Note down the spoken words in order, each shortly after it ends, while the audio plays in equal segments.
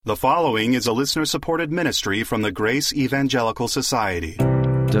The following is a listener-supported ministry from the Grace Evangelical Society.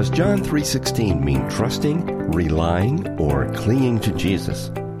 Does John 3:16 mean trusting, relying, or clinging to Jesus?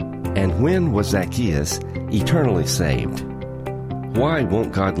 And when was Zacchaeus eternally saved? Why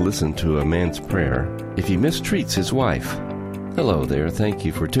won't God listen to a man's prayer if he mistreats his wife? Hello there. Thank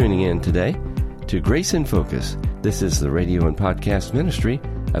you for tuning in today to Grace in Focus. This is the radio and podcast ministry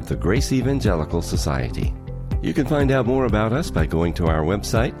of the Grace Evangelical Society. You can find out more about us by going to our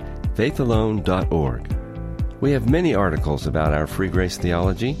website, faithalone.org. We have many articles about our free grace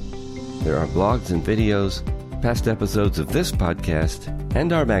theology. There are blogs and videos, past episodes of this podcast,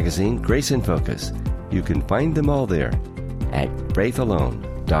 and our magazine, Grace in Focus. You can find them all there at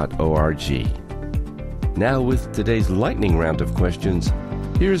faithalone.org. Now with today's lightning round of questions,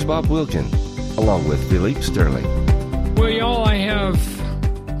 here's Bob Wilkin, along with Philippe Sterling. Well, y'all, I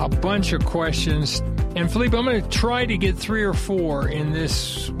have a bunch of questions. And Philippe, I'm going to try to get 3 or 4 in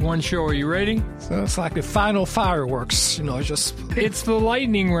this one show. Are you ready? So it's like the final fireworks, It's the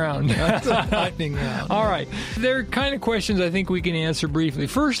lightning round. It's the lightning round. All right. They're kind of questions I think we can answer briefly.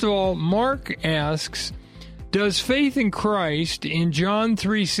 First of all, Mark asks, does faith in Christ in John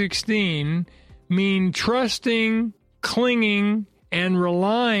 3:16 mean trusting, clinging, and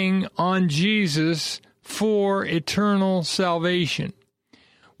relying on Jesus for eternal salvation?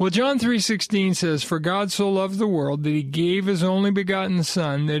 Well, John 3:16 says, "For God so loved the world that he gave his only begotten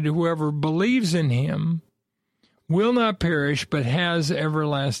Son, that whoever believes in him will not perish, but has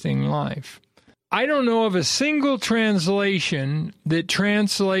everlasting life." I don't know of a single translation that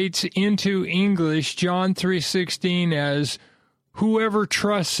translates into English John 3:16 as whoever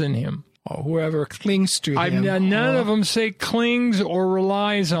trusts in him. Or whoever clings to him. None of them say clings or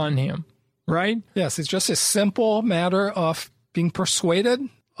relies on him, right? Yes, it's just a simple matter of being persuaded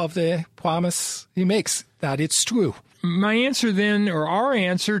of the promise he makes, that it's true. My answer then, or our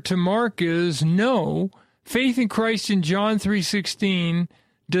answer to Mark is no. Faith in Christ in John 3:16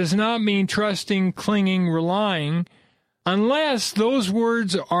 does not mean trusting, clinging, relying, unless those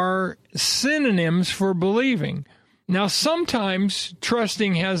words are synonyms for believing. Now, sometimes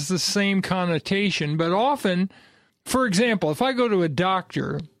trusting has the same connotation, but often, for example, if I go to a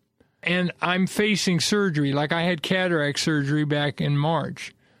doctor and I'm facing surgery, like I had cataract surgery back in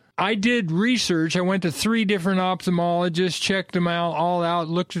March, I did research. I went to 3 different ophthalmologists, checked them all out,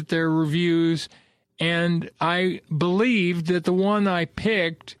 looked at their reviews, and I believed that the one I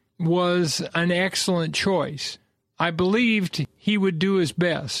picked was an excellent choice. I believed he would do his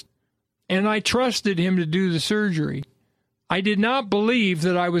best, and I trusted him to do the surgery. I did not believe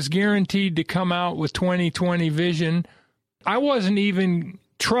that I was guaranteed to come out with 20/20 vision. I wasn't even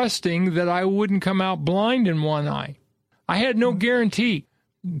trusting that I wouldn't come out blind in one eye. I had no guarantee.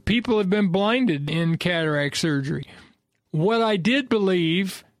 People have been blinded in cataract surgery. What I did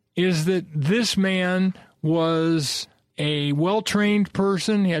believe is that this man was a well-trained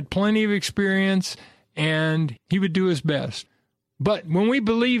person, he had plenty of experience, and he would do his best. But when we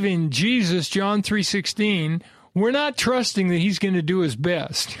believe in Jesus, John 3:16, we're not trusting that he's going to do his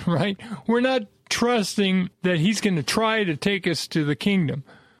best, right? We're not trusting that he's going to try to take us to the kingdom.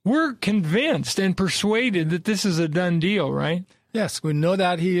 We're convinced and persuaded that this is a done deal, right? Yes, we know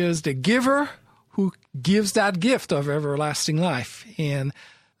that he is the giver who gives that gift of everlasting life. And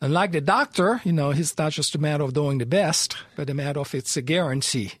unlike the doctor, it's not just a matter of doing the best, but a matter of it's a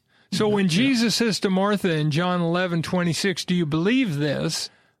guarantee. So when Jesus says to Martha in John 11:26, do you believe this?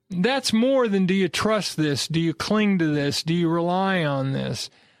 That's more than do you trust this? Do you cling to this? Do you rely on this?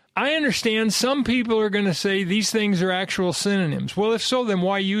 I understand some people are going to say these things are actual synonyms. Well, if so, then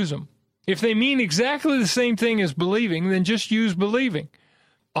why use them? If they mean exactly the same thing as believing, then just use believing.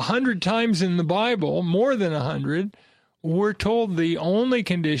 100 times in the Bible, more than 100, we're told the only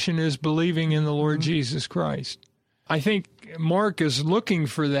condition is believing in the Lord Jesus Christ. I think Mark is looking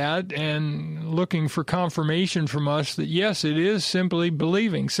for that and looking for confirmation from us that, yes, it is simply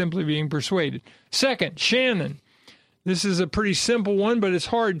believing, simply being persuaded. Second, Shannon. This is a pretty simple one, but it's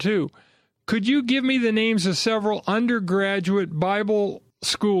hard too. Could you give me the names of several undergraduate Bible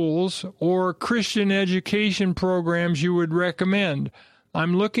schools or Christian education programs you would recommend?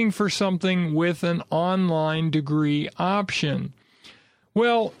 I'm looking for something with an online degree option.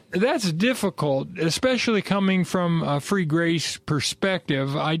 Well, that's difficult, especially coming from a free grace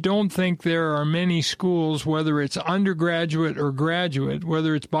perspective. I don't think there are many schools, whether it's undergraduate or graduate,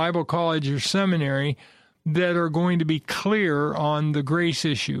 whether it's Bible college or seminary, that are going to be clear on the grace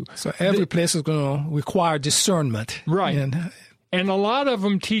issue. So every place is going to require discernment. Right. And a lot of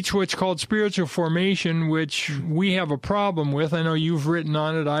them teach what's called spiritual formation, which we have a problem with. I know you've written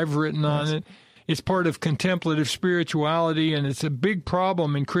on it. I've written on it. It's part of contemplative spirituality, and it's a big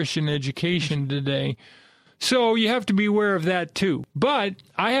problem in Christian education today. So you have to be aware of that too. But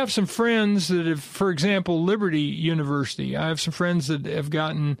I have some friends that have, for example, Liberty University. I have some friends that have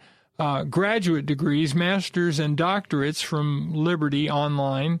gotten graduate degrees, masters and doctorates from Liberty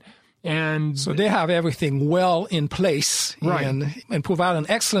online. And so they have everything well in place, right, and provide an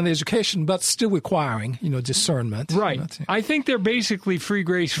excellent education, but still requiring, discernment. Right. I think they're basically free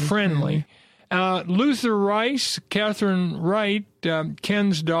grace friendly. Luther Rice, Catherine Wright,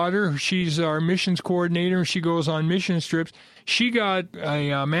 Ken's daughter, she's our missions coordinator. She goes on mission trips. She got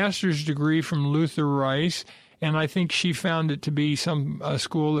a master's degree from Luther Rice, and I think she found it to be a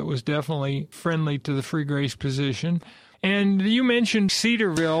school that was definitely friendly to the free grace position. And you mentioned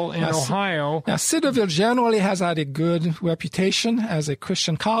Cedarville in Ohio. Now, Cedarville generally has had a good reputation as a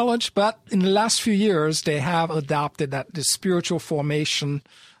Christian college, but in the last few years, they have adopted the spiritual formation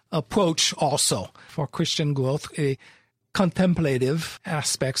approach also for Christian growth, a contemplative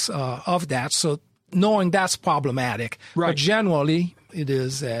aspects of that. So knowing that's problematic. Right. But generally, it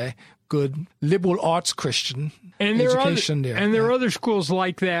is a good liberal arts Christian education there. And there are other schools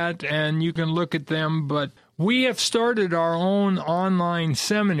like that, and you can look at them, but we have started our own online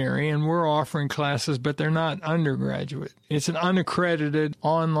seminary, and we're offering classes, but they're not undergraduate. It's an unaccredited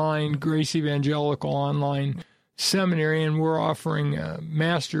online Grace Evangelical online seminary, and we're offering a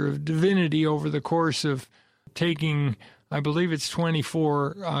Master of Divinity over the course of taking, I believe it's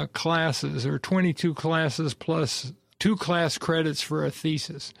 24 classes, or 22 classes plus 2 class credits for a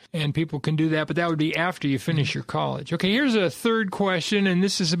thesis. And people can do that, but that would be after you finish your college. Okay, here's a third question, and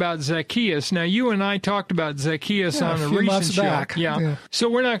this is about Zacchaeus. Now, you and I talked about Zacchaeus on a recent show. Back. Yeah. So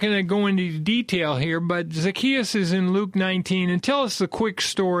we're not going to go into detail here, but Zacchaeus is in Luke 19. And tell us the quick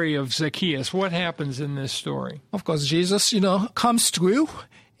story of Zacchaeus. What happens in this story? Of course, Jesus, comes through,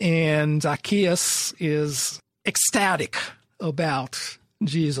 and Zacchaeus is ecstatic about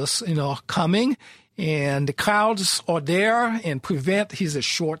Jesus, coming. And the crowds are there and prevent, he's a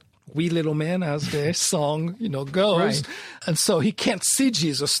short, wee little man, as the song, goes. Right. And so he can't see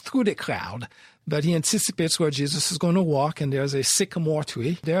Jesus through the crowd, but he anticipates where Jesus is going to walk, and there's a sycamore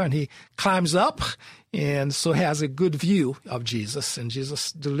tree there, and he climbs up, and so has a good view of Jesus. And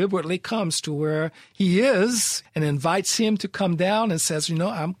Jesus deliberately comes to where he is and invites him to come down and says,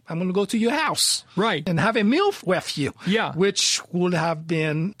 I'm going to go to your house. Right. And have a meal with you. Yeah. Which would have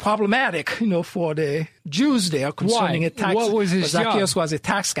been problematic, for the Jews there concerning Why? a tax. What was his Zacchaeus job? was a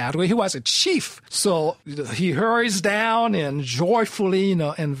tax gatherer. He was a chief. So he hurries down and joyfully,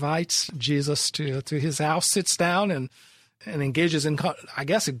 invites Jesus to his house, sits down and engages in, I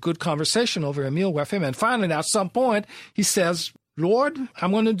guess, a good conversation over a meal with him. And finally, at some point, he says, Lord,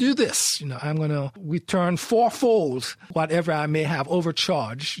 I'm going to do this. I'm going to return fourfold whatever I may have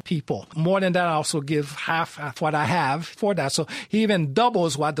overcharged people. More than that, I also give half of what I have for that. So he even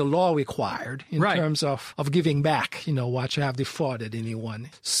doubles what the law required in terms of giving back, what you have defrauded anyone.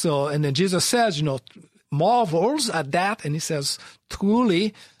 So, and then Jesus says, marvels at that, and he says,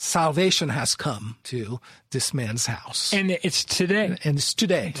 truly, salvation has come to this man's house. And it's today. And it's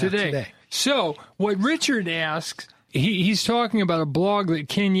today. Today. So what Richard asks, he's talking about a blog that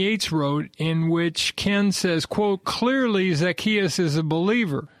Ken Yates wrote, in which Ken says, quote, clearly Zacchaeus is a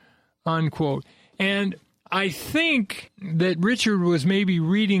believer, unquote. And I think that Richard was maybe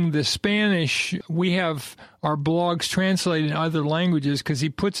reading the Spanish. We have our blogs translated in other languages because he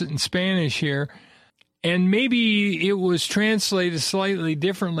puts it in Spanish here. And maybe it was translated slightly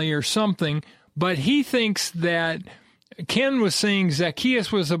differently or something, but he thinks that Ken was saying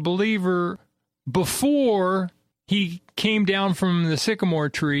Zacchaeus was a believer before he came down from the sycamore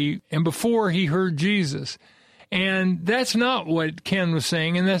tree and before he heard Jesus. And that's not what Ken was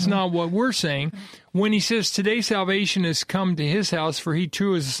saying, and that's not what we're saying. When he says, today salvation has come to his house, for he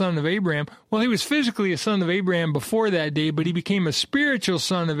too is a son of Abraham. Well, he was physically a son of Abraham before that day, but he became a spiritual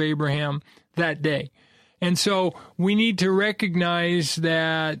son of Abraham that day. And so we need to recognize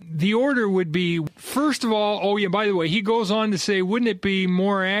that the order would be, first of all, by the way, he goes on to say, wouldn't it be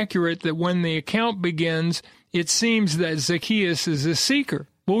more accurate that when the account begins, it seems that Zacchaeus is a seeker?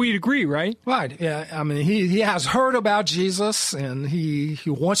 Well, we'd agree, right? Right. Yeah. I mean, he has heard about Jesus, and he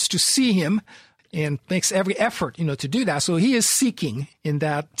wants to see him and makes every effort, to do that. So he is seeking in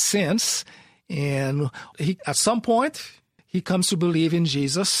that sense. And at some point, he comes to believe in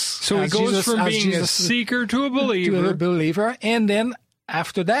Jesus. So he goes from being a seeker to a believer. To a believer. And then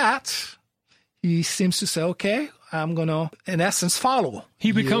after that, he seems to say, okay, I'm going to, in essence, follow.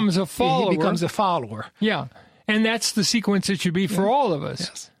 He becomes a follower. He becomes a follower. Yeah. And that's the sequence it should be for all of us.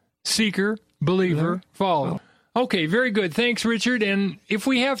 Yes. Seeker, believer, follower. Okay, very good. Thanks, Richard. And if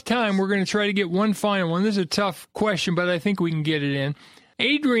we have time, we're going to try to get one final one. This is a tough question, but I think we can get it in.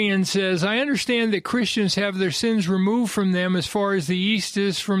 Adrian says, I understand that Christians have their sins removed from them as far as the east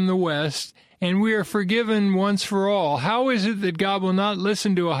is from the west, and we are forgiven once for all. How is it that God will not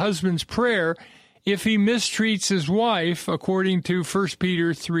listen to a husband's prayer if he mistreats his wife, according to 1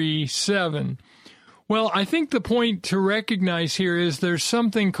 Peter 3:7? Well, I think the point to recognize here is there's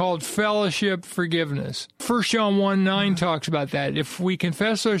something called fellowship forgiveness. 1 John 1:9 talks about that. If we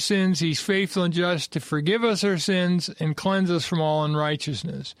confess our sins, he's faithful and just to forgive us our sins and cleanse us from all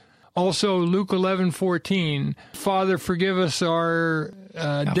unrighteousness. Also, Luke 11:14, Father, forgive us our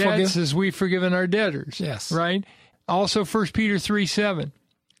debts as we've forgiven our debtors. Yes. Right? Also, 1 Peter 3:7.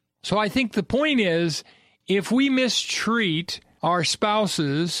 So I think the point is, if we mistreat our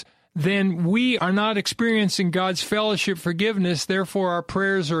spouses, then we are not experiencing God's fellowship forgiveness, therefore our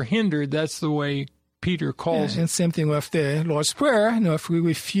prayers are hindered. That's the way Peter calls it. And same thing with the Lord's Prayer. If we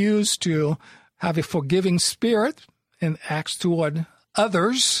refuse to have a forgiving spirit and acts toward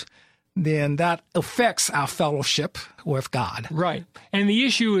others, then that affects our fellowship with God. Right. And the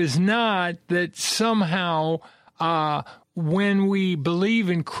issue is not that somehow when we believe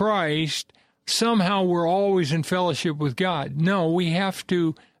in Christ, somehow we're always in fellowship with God. No, we have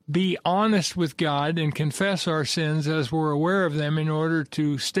to be honest with God and confess our sins as we're aware of them in order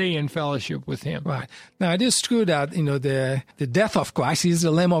to stay in fellowship with Him. Right. Now, it is true that, the death of Christ, He is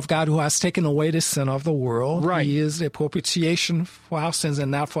the Lamb of God who has taken away the sin of the world. Right. He is a propitiation for our sins, and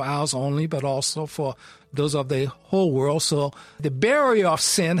not for ours only, but also for those of the whole world. So the barrier of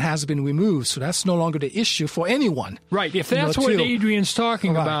sin has been removed. So that's no longer the issue for anyone. Right. If that's what Adrian's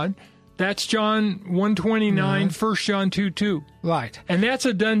talking about, that's John 1:29, 1 John 2:2. Right. And that's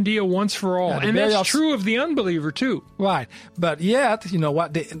a done deal once for all. And that's true of the unbeliever, too. Right. But yet,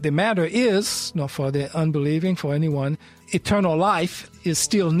 what the matter is, for the unbelieving, for anyone, eternal life is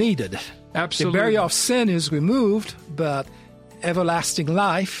still needed. Absolutely. The barrier of sin is removed, but everlasting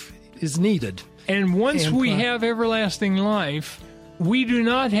life is needed. And once we have everlasting life, we do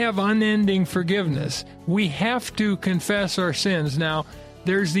not have unending forgiveness. We have to confess our sins. Now,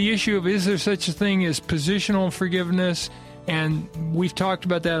 there's the issue of, is there such a thing as positional forgiveness? And we've talked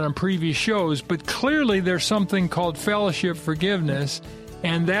about that on previous shows. But clearly there's something called fellowship forgiveness.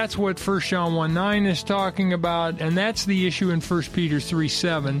 And that's what 1 John 1:9 is talking about. And that's the issue in 1 Peter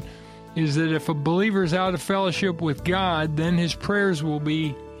 3:7, is that if a believer is out of fellowship with God, then his prayers will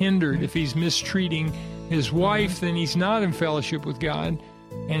be hindered. If he's mistreating his wife, then he's not in fellowship with God,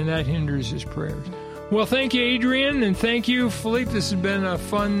 and that hinders his prayers. Well, thank you, Adrian, and thank you, Philippe. This has been a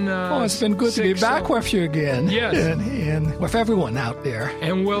fun it's been good to be back with you again. Yes. And with everyone out there.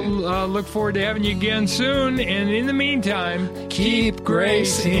 And we'll look forward to having you again soon. And in the meantime, keep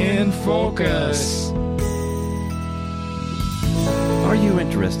grace in focus. Are you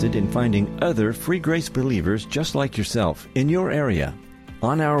interested in finding other Free Grace believers just like yourself in your area?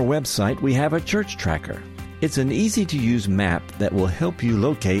 On our website, we have a church tracker. It's an easy-to-use map that will help you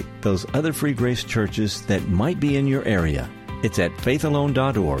locate those other Free Grace churches that might be in your area. It's at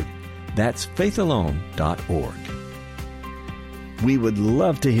faithalone.org. That's faithalone.org. We would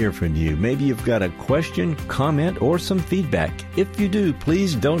love to hear from you. Maybe you've got a question, comment, or some feedback. If you do,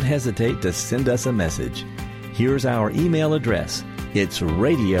 please don't hesitate to send us a message. Here's our email address. It's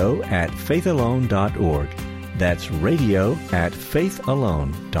radio@faithalone.org. That's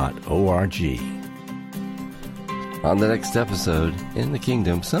radio@faithalone.org. On the next episode, in the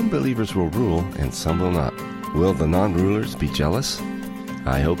kingdom, some believers will rule and some will not. Will the non-rulers be jealous?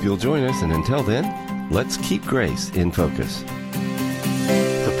 I hope you'll join us, and until then, let's keep grace in focus.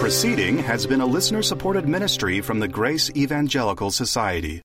 The proceeding has been a listener-supported ministry from the Grace Evangelical Society.